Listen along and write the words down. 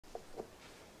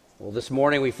Well, this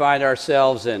morning we find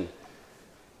ourselves in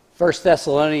 1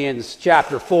 Thessalonians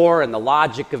chapter 4, and the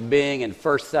logic of being in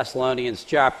 1 Thessalonians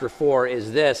chapter 4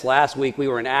 is this. Last week we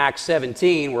were in Acts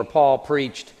 17, where Paul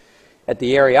preached at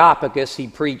the Areopagus. He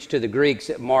preached to the Greeks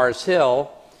at Mars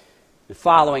Hill. And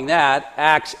following that,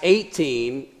 Acts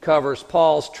 18 covers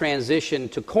Paul's transition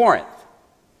to Corinth.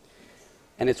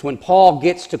 And it's when Paul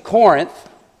gets to Corinth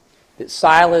that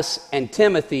Silas and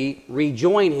Timothy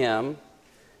rejoin him.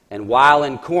 And while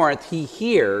in Corinth, he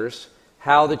hears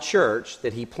how the church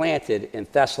that he planted in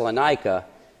Thessalonica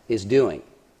is doing.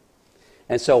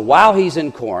 And so while he's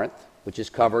in Corinth, which is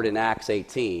covered in Acts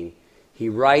 18, he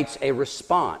writes a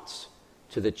response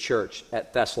to the church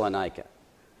at Thessalonica.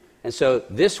 And so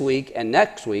this week and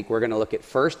next week, we're going to look at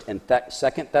 1st and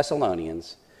 2nd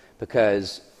Thessalonians,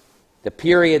 because the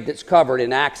period that's covered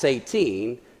in Acts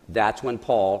 18, that's when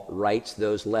Paul writes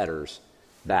those letters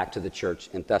back to the church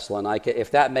in Thessalonica.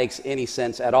 If that makes any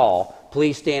sense at all,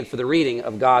 please stand for the reading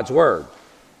of God's Word.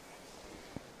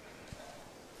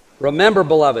 Remember,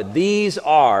 beloved, these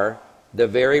are the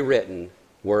very written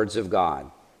words of God.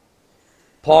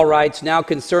 Paul writes, "Now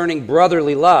concerning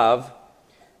brotherly love,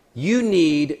 you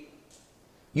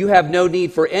have no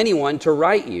need for anyone to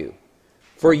write you,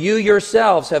 for you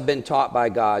yourselves have been taught by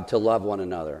God to love one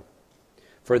another.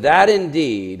 For that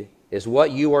indeed is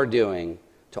what you are doing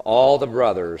to all the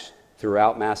brothers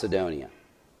throughout Macedonia.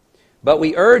 But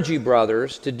we urge you,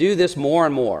 brothers, to do this more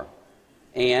and more,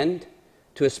 and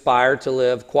to aspire to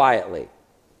live quietly,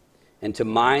 and to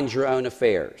mind your own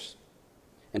affairs,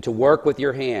 and to work with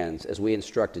your hands as we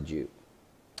instructed you,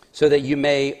 so that you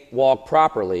may walk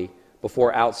properly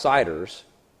before outsiders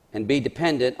and be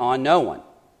dependent on no one.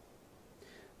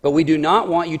 But we do not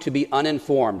want you to be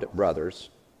uninformed, brothers,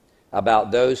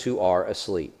 about those who are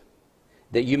asleep,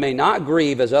 that you may not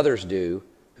grieve as others do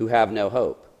who have no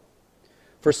hope.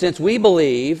 For since we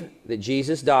believe that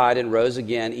Jesus died and rose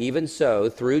again, even so,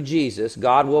 through Jesus,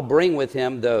 God will bring with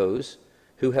him those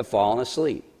who have fallen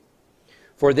asleep.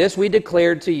 For this we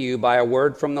declared to you by a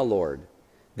word from the Lord,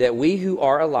 that we who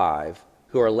are alive,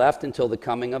 who are left until the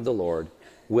coming of the Lord,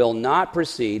 will not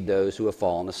precede those who have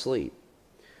fallen asleep.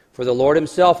 For the Lord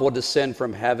himself will descend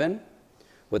from heaven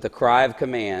with a cry of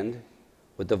command,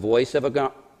 with the voice of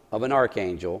an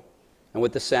archangel, and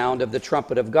with the sound of the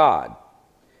trumpet of God.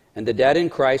 And the dead in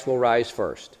Christ will rise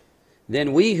first.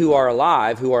 Then we who are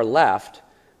alive, who are left,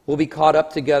 will be caught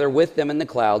up together with them in the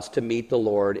clouds to meet the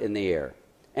Lord in the air.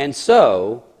 And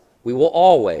so we will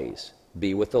always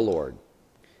be with the Lord.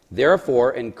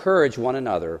 Therefore, encourage one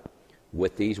another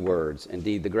with these words.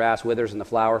 Indeed, the grass withers and the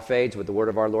flower fades, but the word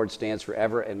of our Lord stands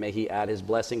forever, and may he add his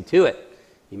blessing to it."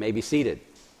 You may be seated.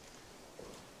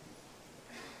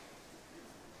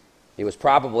 It was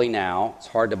probably now, it's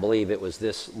hard to believe it was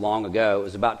this long ago, it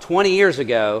was about 20 years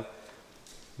ago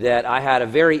that I had a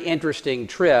very interesting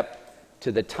trip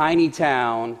to the tiny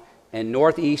town in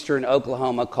northeastern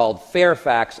Oklahoma called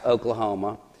Fairfax,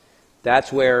 Oklahoma.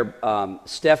 That's where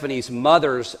Stephanie's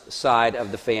mother's side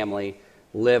of the family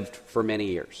lived for many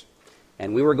years.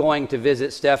 And we were going to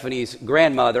visit Stephanie's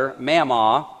grandmother,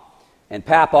 Mama, and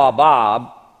Papa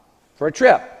Bob for a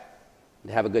trip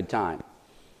to have a good time.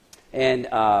 And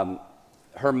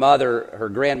her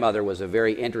grandmother was a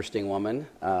very interesting woman,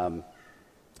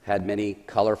 had many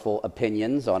colorful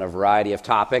opinions on a variety of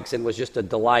topics, and was just a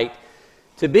delight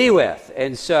to be with.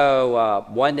 And so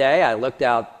one day I looked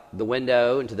out the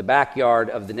window into the backyard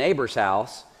of the neighbor's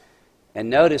house and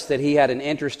noticed that he had an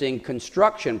interesting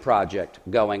construction project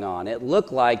going on. It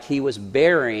looked like he was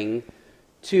burying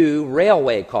 2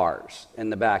 railway cars in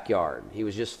the backyard. He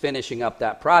was just finishing up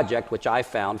that project, which I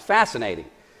found fascinating.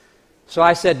 So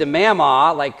I said to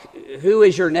Mama, who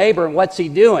is your neighbor and what's he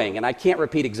doing? And I can't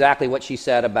repeat exactly what she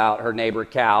said about her neighbor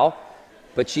Cal,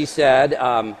 but she said,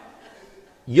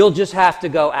 you'll just have to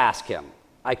go ask him.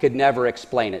 I could never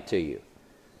explain it to you.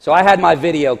 So I had my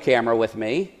video camera with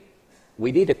me.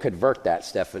 We need to convert that,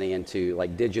 Stephanie, into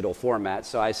digital format.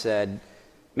 So I said,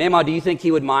 Mama, do you think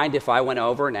he would mind if I went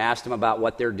over and asked him about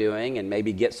what they're doing and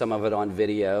maybe get some of it on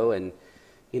video and,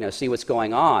 see what's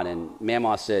going on? And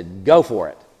Mama said, go for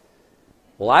it.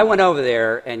 Well, I went over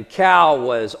there, and Cal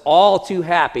was all too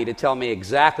happy to tell me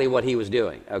exactly what he was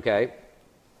doing, okay?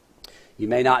 You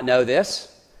may not know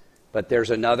this, but there's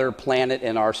another planet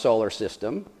in our solar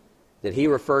system that he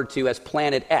referred to as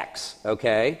Planet X,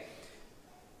 okay?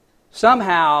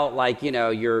 Somehow,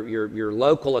 your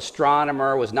local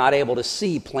astronomer was not able to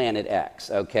see Planet X,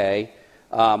 okay,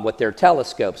 with their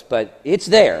telescopes, but it's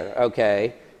there,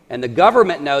 okay? And the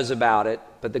government knows about it,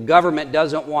 but the government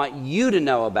doesn't want you to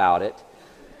know about it,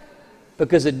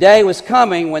 because a day was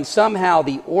coming when somehow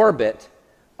the orbit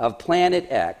of Planet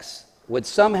X would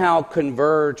somehow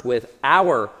converge with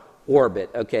our orbit,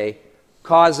 okay,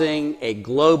 causing a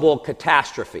global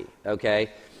catastrophe, okay?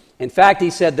 In fact, he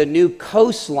said the new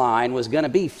coastline was going to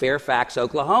be Fairfax,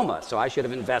 Oklahoma, so I should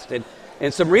have invested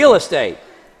in some real estate.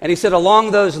 And he said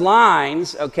along those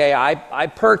lines, okay, I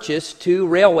purchased 2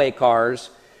 railway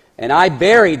cars, and I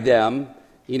buried them,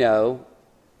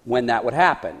 when that would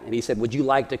happen. And he said, would you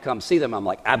like to come see them? I'm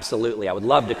like, absolutely, I would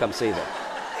love to come see them.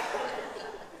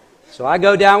 So I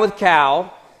go down with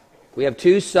Cal. We have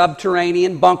 2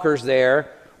 subterranean bunkers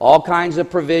there, all kinds of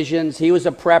provisions. He was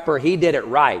a prepper. He did it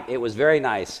right. It was very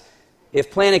nice. If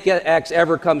Planet X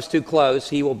ever comes too close,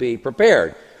 he will be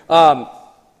prepared.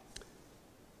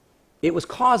 It was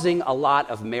causing a lot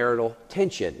of marital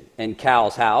tension in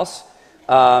Cal's house.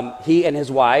 He and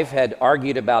his wife had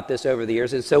argued about this over the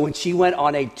years, and so when she went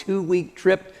on a 2-week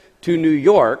trip to New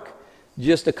York,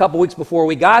 just a couple weeks before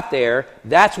we got there,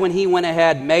 that's when he went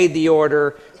ahead, made the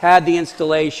order, had the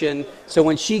installation. So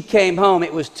when she came home,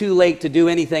 it was too late to do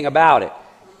anything about it.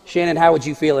 Shannon, how would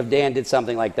you feel if Dan did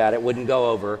something like that? It wouldn't go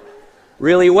over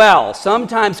really well.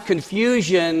 Sometimes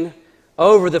confusion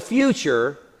over the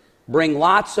future bring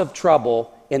lots of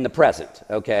trouble in the present,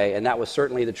 okay? And that was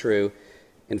certainly the true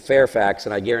in Fairfax,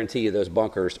 and I guarantee you those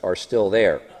bunkers are still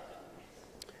there.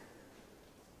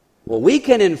 Well, we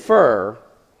can infer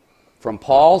from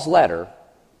Paul's letter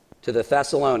to the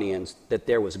Thessalonians that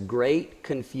there was great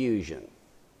confusion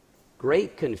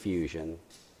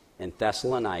in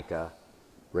Thessalonica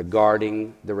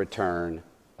regarding the return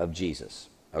of Jesus,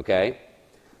 okay?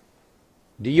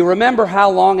 Do you remember how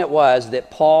long it was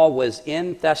that Paul was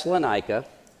in Thessalonica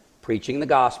preaching the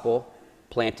gospel,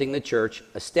 planting the church,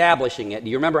 establishing it?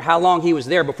 Do you remember how long he was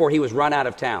there before he was run out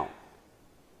of town?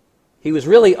 He was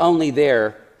really only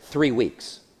there 3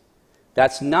 weeks.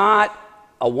 That's not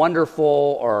a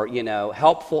wonderful or,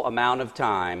 helpful amount of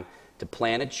time to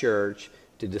plant a church,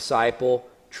 to disciple,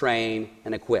 train,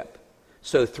 and equip.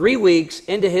 So 3 weeks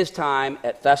into his time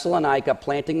at Thessalonica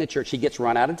planting the church, he gets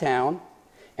run out of town,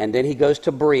 and then he goes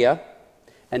to Berea,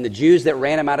 and the Jews that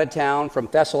ran him out of town from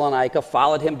Thessalonica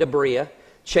followed him to Berea,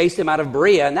 chased him out of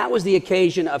Berea, and that was the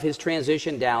occasion of his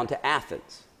transition down to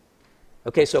Athens.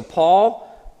 Okay, so Paul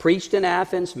preached in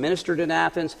Athens, ministered in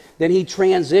Athens, then he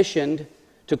transitioned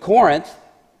to Corinth,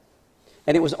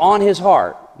 and it was on his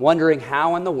heart, wondering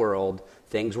how in the world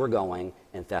things were going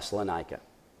in Thessalonica.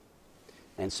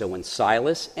 And so when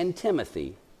Silas and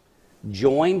Timothy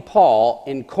joined Paul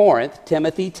in Corinth,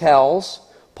 Timothy tells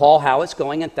Paul how it's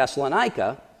going in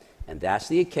Thessalonica, and that's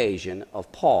the occasion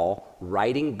of Paul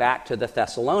writing back to the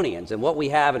Thessalonians. And what we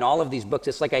have in all of these books,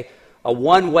 it's like a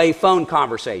one-way phone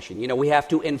conversation. We have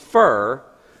to infer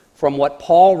from what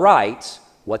Paul writes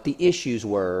what the issues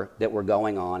were that were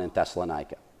going on in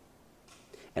Thessalonica.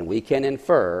 And we can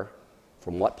infer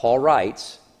from what Paul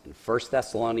writes in 1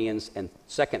 Thessalonians and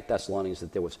 2 Thessalonians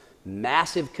that there was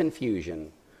massive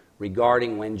confusion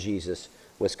regarding when Jesus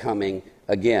was coming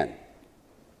again.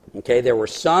 Okay, there were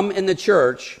some in the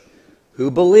church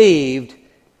who believed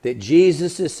that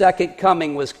Jesus' second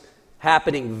coming was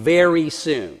happening very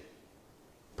soon,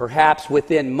 perhaps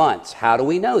within months. How do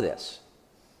we know this?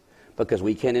 Because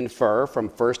we can infer from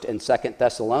 1 and 2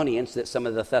 Thessalonians that some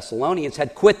of the Thessalonians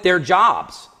had quit their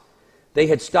jobs. They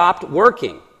had stopped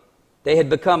working. They had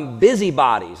become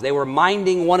busybodies. They were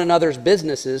minding one another's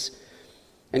businesses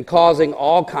and causing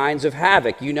all kinds of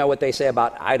havoc. You know what they say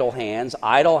about idle hands.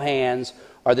 Idle hands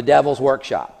are the devil's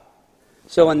workshop.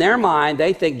 So in their mind,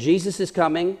 they think Jesus is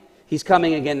coming. He's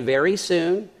coming again very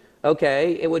soon.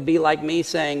 Okay, it would be like me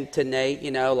saying to Nate,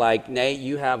 Nate,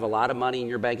 you have a lot of money in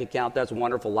your bank account. That's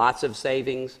wonderful. Lots of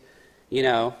savings.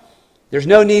 There's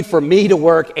no need for me to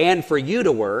work and for you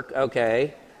to work.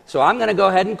 Okay, so I'm going to go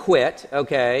ahead and quit.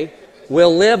 Okay,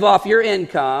 we'll live off your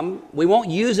income. We won't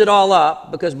use it all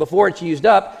up because before it's used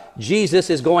up,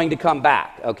 Jesus is going to come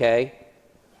back. Okay.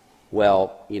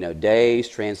 Well, days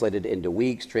translated into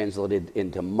weeks, translated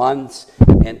into months,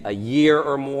 and a year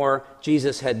or more,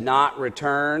 Jesus had not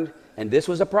returned, and this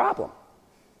was a problem.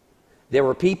 There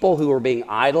were people who were being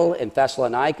idle in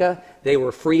Thessalonica. They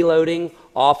were freeloading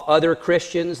off other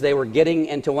Christians. They were getting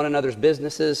into one another's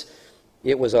businesses.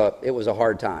 It was a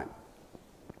hard time.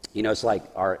 It's like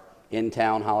our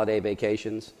in-town holiday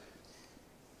vacations.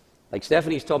 Like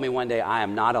Stephanie's told me one day, I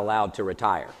am not allowed to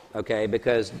retire, okay,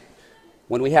 because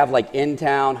when we have like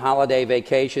in-town holiday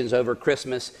vacations over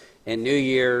Christmas and New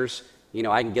Year's,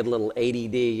 I can get a little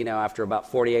ADD, after about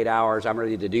 48 hours, I'm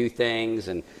ready to do things.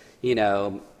 And,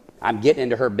 I'm getting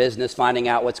into her business, finding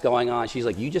out what's going on. She's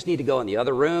like, you just need to go in the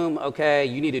other room, okay?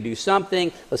 You need to do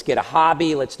something. Let's get a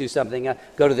hobby. Let's do something.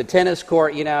 Go to the tennis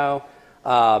court,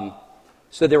 So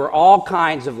there were all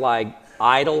kinds of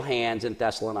idle hands in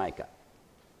Thessalonica.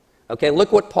 Okay,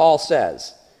 look what Paul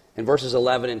says in verses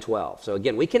 11 and 12. So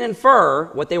again, we can infer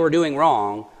what they were doing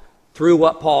wrong through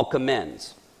what Paul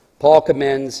commends. Paul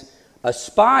commends,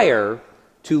 aspire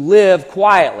to live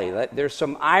quietly. There's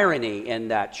some irony in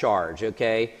that charge,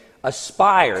 okay?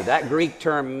 Aspire, that Greek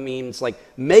term means like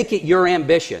make it your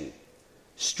ambition.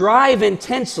 Strive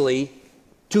intensely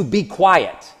to be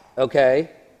quiet,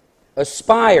 okay?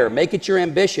 Aspire, make it your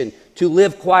ambition to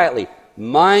live quietly.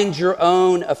 Mind your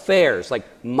own affairs, like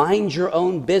mind your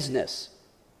own business.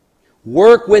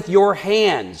 Work with your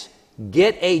hands.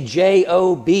 Get a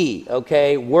job,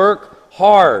 okay? Work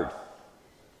hard.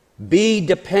 Be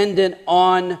dependent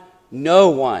on no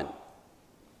one.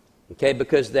 Okay,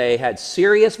 because they had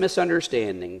serious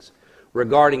misunderstandings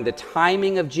regarding the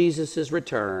timing of Jesus'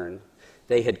 return.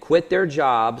 They had quit their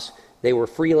jobs. They were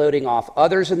freeloading off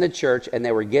others in the church, and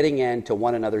they were getting into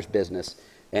one another's business,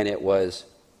 and it was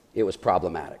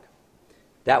problematic.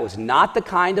 That was not the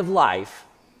kind of life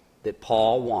that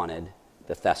Paul wanted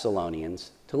the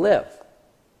Thessalonians to live.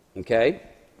 Okay?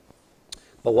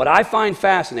 But what I find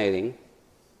fascinating,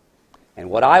 and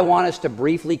what I want us to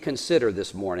briefly consider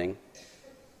this morning,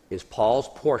 is Paul's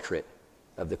portrait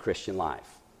of the Christian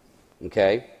life.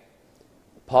 Okay?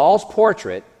 Paul's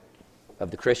portrait of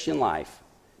the Christian life,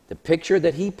 the picture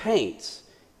that he paints,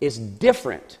 is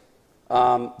different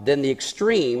than the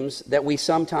extremes that we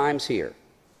sometimes hear.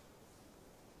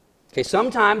 Okay,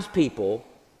 sometimes people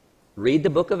read the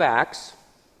book of Acts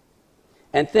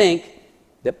and think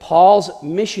that Paul's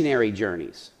missionary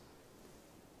journeys,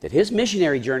 that his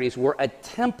missionary journeys were a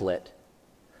template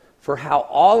for how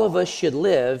all of us should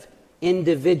live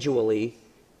individually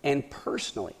and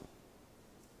personally.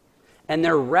 And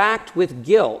they're racked with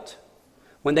guilt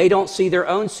when they don't see their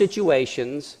own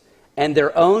situations and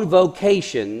their own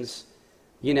vocations,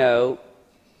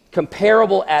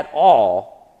 comparable at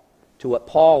all to what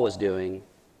Paul was doing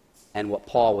and what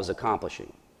Paul was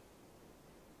accomplishing.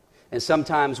 And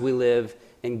sometimes we live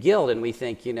in guilt and we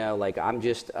think,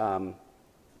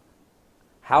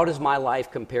 how does my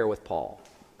life compare with Paul?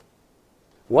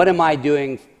 What am I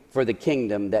doing for the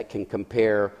kingdom that can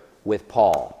compare with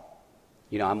Paul?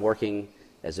 I'm working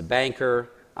as a banker.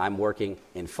 I'm working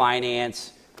in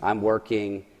finance. I'm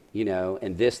working,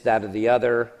 in this, that, or the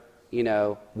other.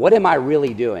 What am I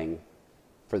really doing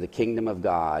for the kingdom of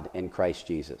God in Christ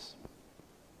Jesus?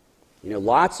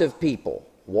 Lots of people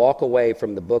walk away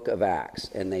from the book of Acts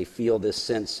and they feel this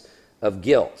sense of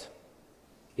guilt,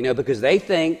 because they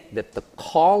think that the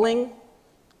calling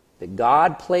that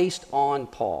God placed on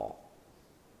Paul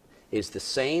is the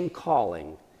same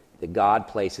calling that God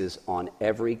places on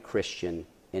every Christian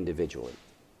individually.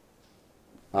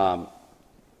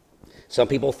 Some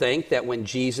people think that when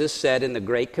Jesus said in the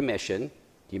Great Commission,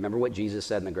 do you remember what Jesus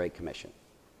said in the Great Commission?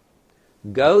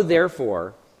 Go,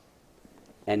 therefore,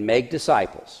 and make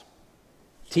disciples,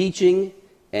 teaching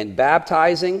and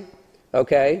baptizing,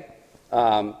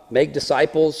 make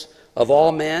disciples of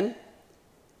all men.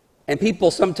 And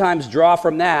people sometimes draw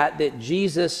from that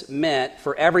Jesus meant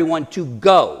for everyone to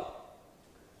go.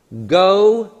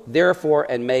 Go, therefore,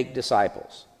 and make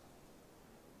disciples.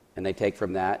 And they take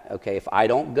from that, if I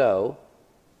don't go,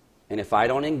 and if I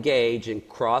don't engage in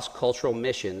cross-cultural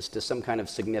missions to some kind of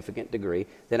significant degree,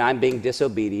 then I'm being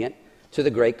disobedient to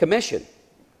the Great Commission.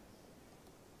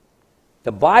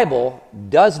 The Bible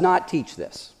does not teach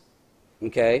this,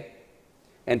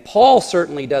 And Paul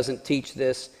certainly doesn't teach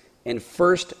this in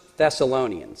 1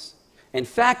 Thessalonians. In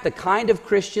fact, the kind of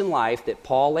Christian life that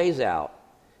Paul lays out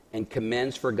and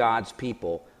commends for God's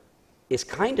people is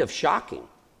kind of shocking,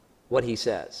 what he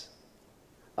says.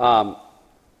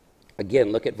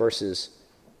 Again, look at verses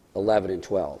 11 and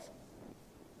 12.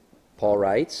 Paul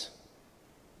writes,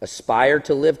 aspire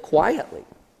to live quietly.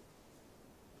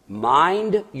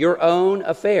 Mind your own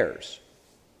affairs.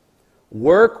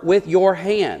 Work with your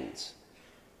hands.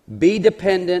 Be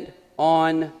dependent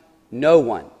on no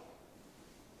one.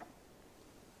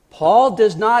 Paul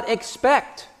does not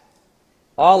expect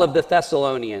all of the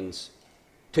Thessalonians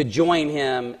to join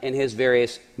him in his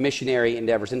various missionary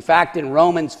endeavors. In fact, in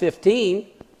Romans 15,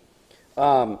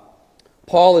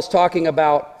 Paul is talking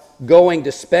about going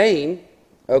to Spain,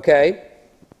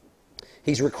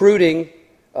 He's recruiting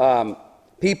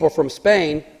people from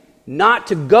Spain not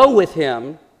to go with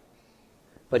him,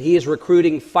 but he is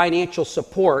recruiting financial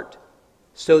support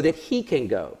so that he can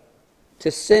go,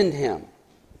 to send him.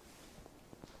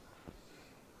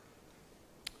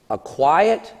 A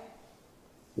quiet,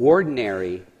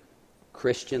 ordinary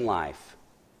Christian life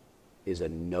is a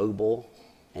noble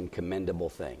and commendable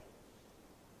thing.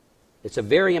 It's a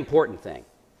very important thing.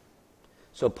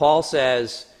 So Paul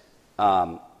says,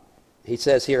 He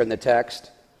says here in the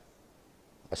text,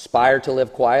 aspire to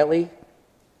live quietly,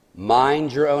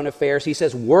 mind your own affairs. He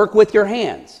says, work with your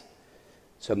hands.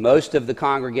 So most of the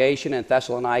congregation in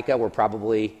Thessalonica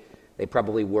they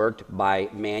probably worked by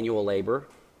manual labor.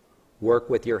 Work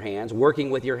with your hands.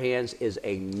 Working with your hands is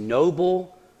a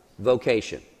noble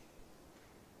vocation.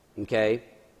 Okay?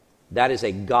 That is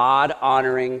a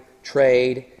God-honoring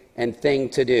trade and thing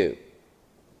to do.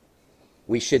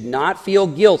 We should not feel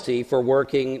guilty for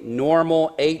working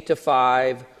normal 8 to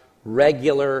 5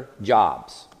 regular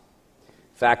jobs.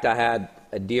 In fact, I had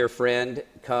a dear friend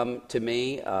come to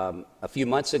me a few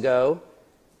months ago.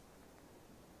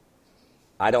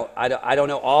 I don't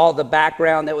know all the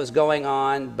background that was going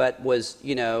on, but was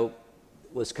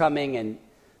coming and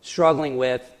struggling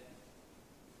with,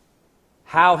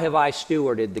 how have I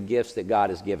stewarded the gifts that God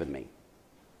has given me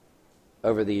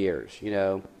over the years?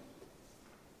 The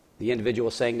individual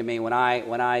was saying to me, when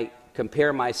I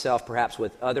compare myself perhaps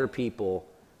with other people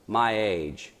my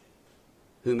age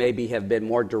who maybe have been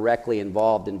more directly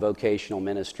involved in vocational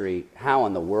ministry, how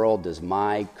in the world does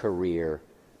my career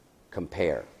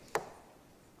compare?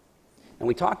 And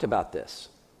we talked about this.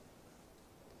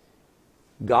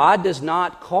 God does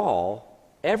not call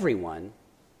everyone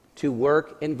to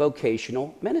work in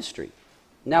vocational ministry.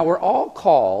 Now, we're all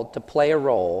called to play a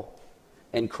role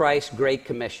in Christ's Great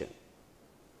Commission,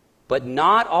 but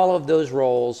not all of those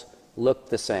roles look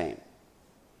the same.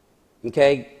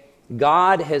 Okay?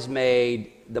 God has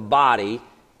made the body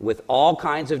with all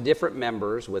kinds of different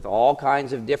members, with all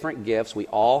kinds of different gifts. We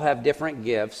all have different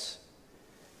gifts.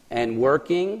 And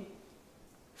working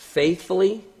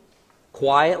faithfully,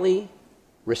 quietly,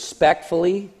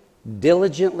 respectfully,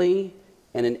 diligently,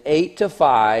 in an 8 to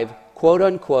 5,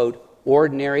 quote-unquote,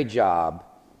 ordinary job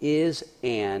is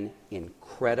an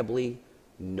incredibly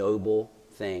noble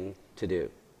thing to do.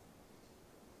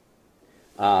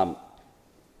 I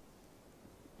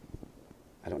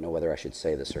don't know whether I should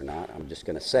say this or not. I'm just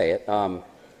going to say it.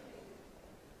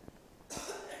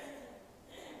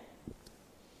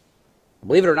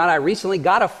 Believe it or not, I recently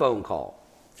got a phone call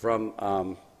from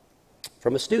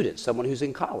a student, someone who's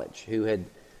in college, who had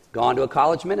gone to a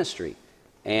college ministry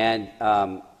and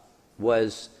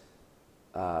was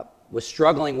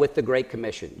struggling with the Great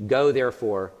Commission. Go,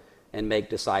 therefore, and make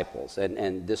disciples.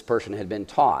 And this person had been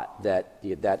taught that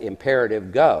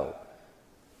imperative, go,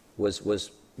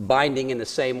 was binding in the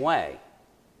same way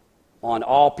on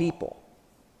all people.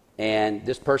 And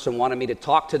this person wanted me to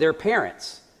talk to their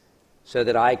parents so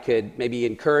that I could maybe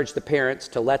encourage the parents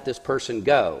to let this person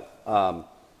go.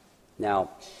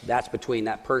 Now, that's between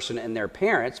that person and their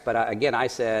parents, but I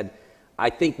said, I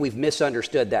think we've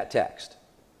misunderstood that text.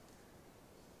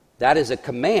 That is a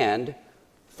command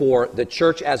for the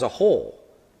church as a whole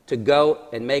to go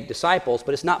and make disciples,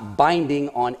 but it's not binding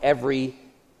on every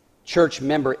church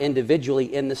member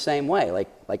individually in the same way.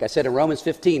 Like I said in Romans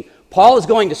 15, Paul is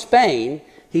going to Spain.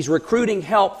 He's recruiting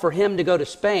help for him to go to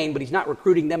Spain, but he's not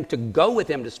recruiting them to go with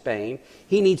him to Spain.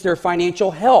 He needs their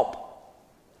financial help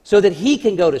so that he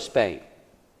can go to Spain.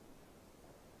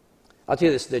 I'll tell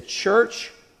you this, the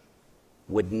church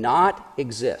would not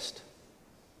exist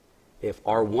if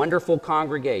our wonderful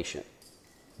congregation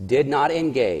did not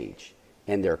engage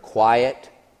in their quiet,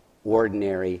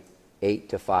 ordinary 8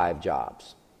 to 5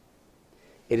 jobs.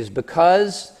 It is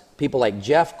because people like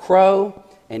Jeff Crow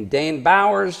and Dane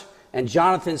Bowers and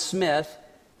Jonathan Smith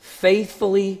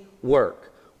faithfully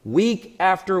work week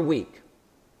after week,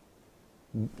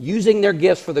 using their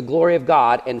gifts for the glory of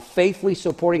God and faithfully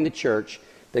supporting the church,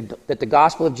 that the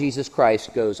gospel of Jesus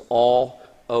Christ goes all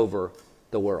over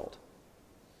the world.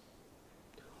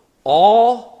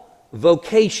 All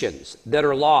vocations that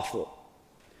are lawful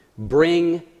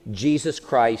bring Jesus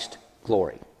Christ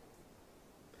glory.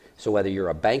 So whether you're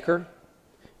a banker,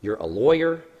 you're a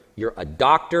lawyer, you're a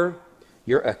doctor,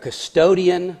 you're a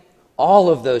custodian, all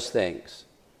of those things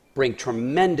bring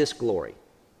tremendous glory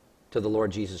to the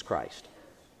Lord Jesus Christ.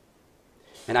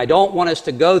 And I don't want us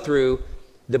to go through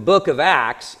the book of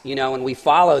Acts, and we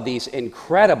follow these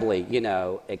incredibly,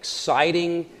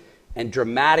 exciting and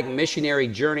dramatic missionary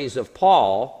journeys of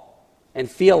Paul and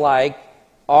feel like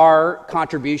our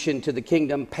contribution to the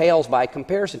kingdom pales by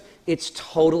comparison. It's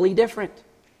totally different.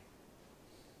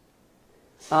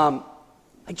 Like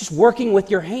just working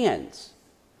with your hands,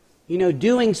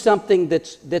 doing something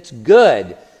that's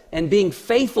good and being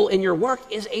faithful in your work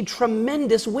is a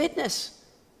tremendous witness.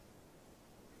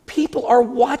 People are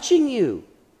watching you.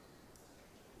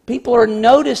 People are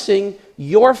noticing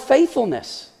your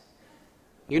faithfulness.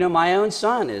 My own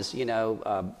son is,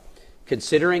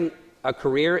 considering a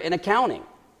career in accounting.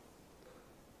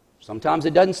 Sometimes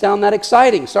it doesn't sound that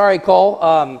exciting. Sorry,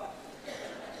 Cole.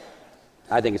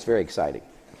 I think it's very exciting.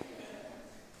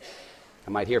 I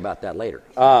might hear about that later.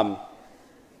 But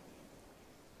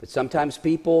sometimes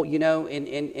people,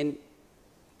 in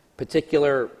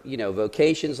particular,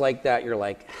 vocations like that, you're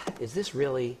like, is this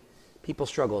really, people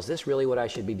struggle, is this really what I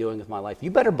should be doing with my life?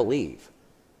 You better believe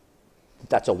that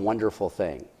that's a wonderful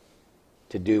thing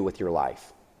to do with your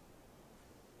life.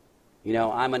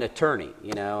 I'm an attorney,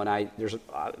 and there's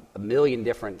a million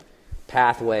different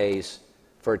pathways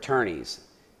for attorneys,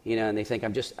 and they think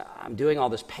I'm doing all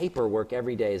this paperwork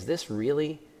every day. Is this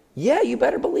really? Yeah, you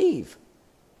better believe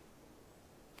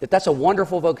that that's a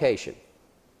wonderful vocation.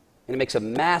 And it makes a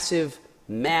massive,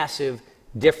 massive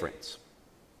difference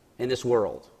in this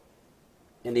world.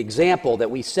 And the example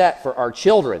that we set for our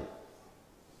children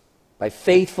by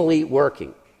faithfully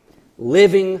working,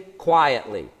 living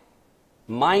quietly,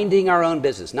 minding our own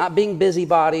business, not being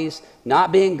busybodies,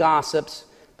 not being gossips,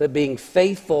 but being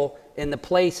faithful in the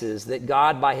places that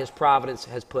God, by His providence,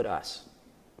 has put us.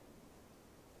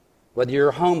 Whether you're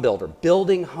a home builder,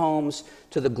 building homes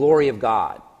to the glory of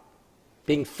God,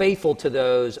 being faithful to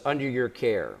those under your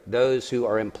care, those who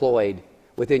are employed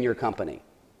within your company.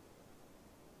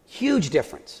 Huge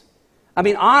difference. I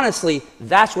mean, honestly,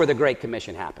 that's where the Great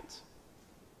Commission happens.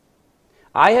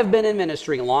 I have been in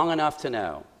ministry long enough to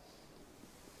know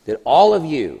that all of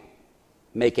you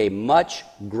make a much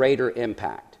greater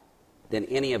impact than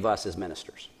any of us as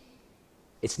ministers.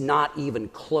 It's not even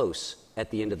close at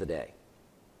the end of the day.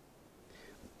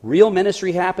 Real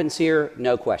ministry happens here,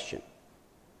 no question.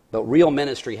 But real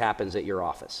ministry happens at your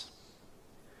office.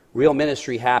 Real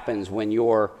ministry happens when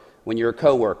your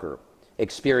coworker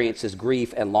experiences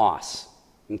grief and loss,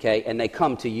 okay, and they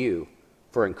come to you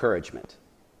for encouragement.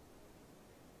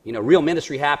 Real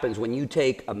ministry happens when you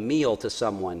take a meal to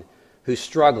someone who's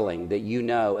struggling that you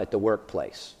know at the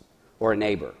workplace or a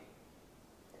neighbor.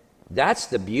 That's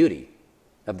the beauty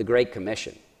of the Great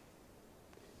Commission.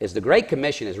 Is the Great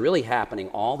Commission is really happening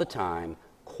all the time,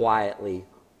 quietly,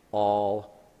 all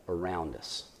around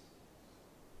us.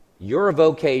 Your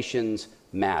vocations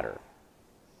matter.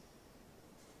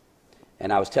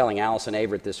 And I was telling Allison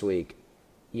Averett this week,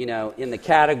 in the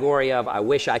category of I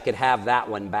wish I could have that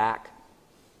one back,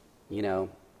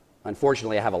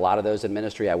 unfortunately I have a lot of those in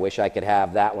ministry. I wish I could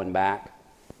have that one back.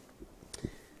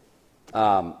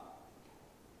 My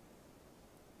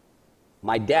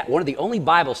dad, one of the only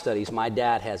Bible studies my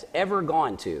dad has ever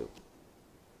gone to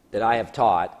that I have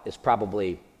taught is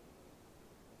probably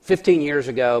 15 years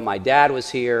ago. My dad was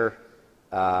here,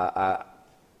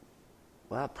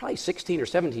 probably 16 or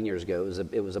 17 years ago.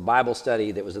 It was a Bible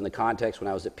study that was in the context when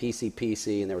I was at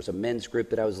PCPC, and there was a men's group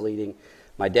that I was leading.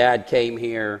 My dad came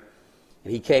here,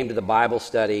 and he came to the Bible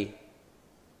study,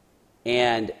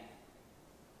 and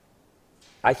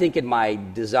I think in my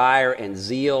desire and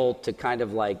zeal to kind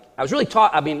of I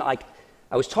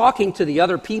was talking to the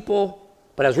other people,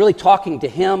 but I was really talking to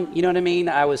him, you know what I mean?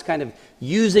 I was kind of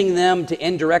using them to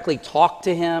indirectly talk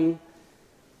to him.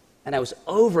 And I was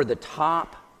over the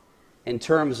top in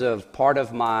terms of part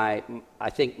of my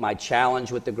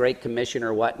challenge with the Great Commission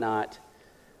or whatnot.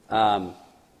 And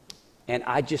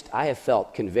I have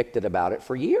felt convicted about it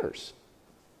for years.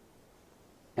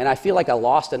 And I feel like I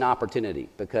lost an opportunity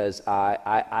because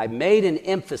I made an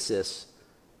emphasis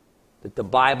that the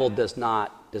Bible does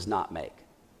not make.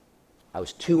 I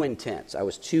was too intense. I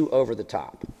was too over the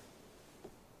top.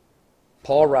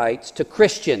 Paul writes to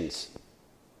Christians,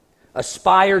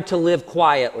 aspire to live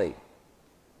quietly.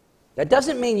 That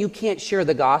doesn't mean you can't share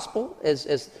the gospel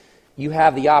as you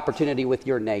have the opportunity with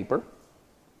your neighbor,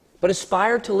 but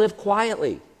aspire to live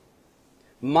quietly.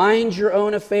 Mind your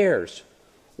own affairs.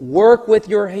 Work with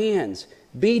your hands.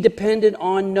 Be dependent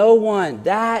on no one.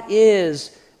 That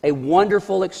is a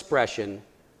wonderful expression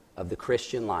of the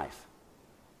Christian life.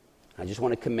 I just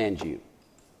want to commend you.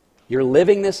 You're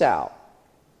living this out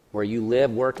where you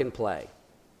live, work, and play.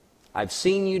 I've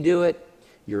seen you do it.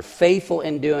 You're faithful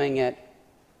in doing it.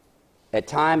 At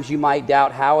times you might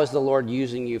doubt, how is the Lord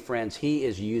using you, friends? He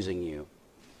is using you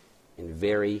in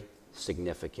very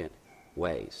significant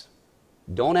ways.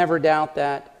 Don't ever doubt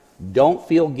that. Don't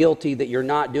feel guilty that you're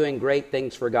not doing great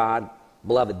things for God.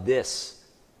 Beloved, this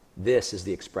is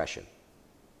the expression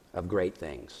of great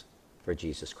things for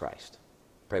Jesus Christ.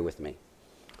 Pray with me.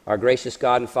 Our gracious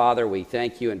God and Father, we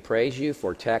thank you and praise you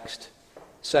for texts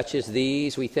such as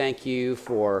these. We thank you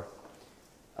for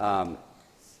the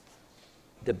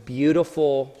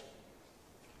beautiful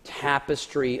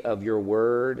tapestry of your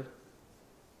word.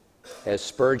 As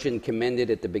Spurgeon commended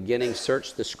at the beginning,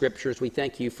 search the scriptures. We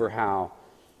thank you for how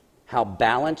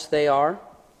balanced they are,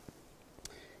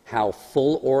 how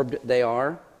full-orbed they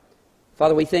are.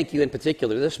 Father, we thank you in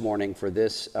particular this morning for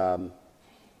this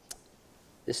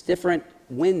this different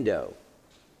window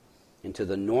into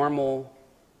the normal,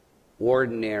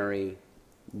 ordinary,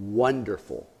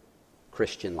 wonderful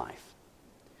Christian life.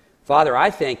 Father, I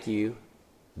thank you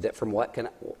that from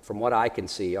what I can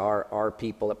see, our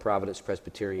people at Providence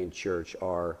Presbyterian Church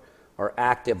are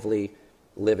actively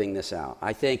living this out.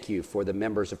 I thank you for the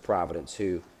members of Providence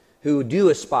who do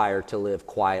aspire to live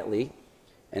quietly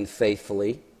and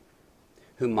faithfully,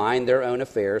 who mind their own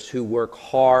affairs, who work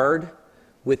hard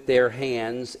with their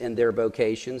hands and their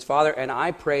vocations. Father, and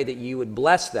I pray that you would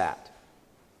bless that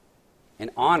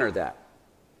and honor that.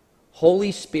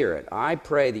 Holy Spirit, I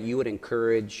pray that you would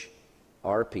encourage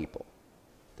our people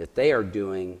that they are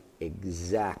doing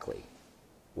exactly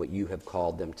what you have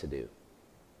called them to do.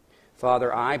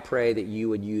 Father, I pray that you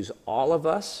would use all of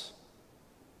us,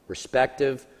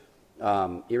 irrespective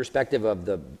of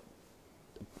the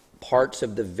parts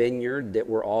of the vineyard that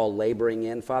we're all laboring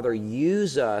in. Father,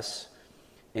 use us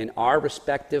in our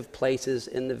respective places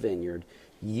in the vineyard.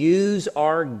 Use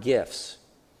our gifts.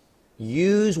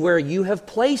 Use where you have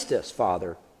placed us,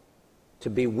 Father, to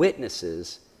be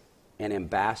witnesses and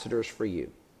ambassadors for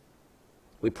you.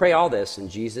 We pray all this in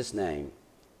Jesus' name.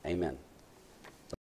 Amen.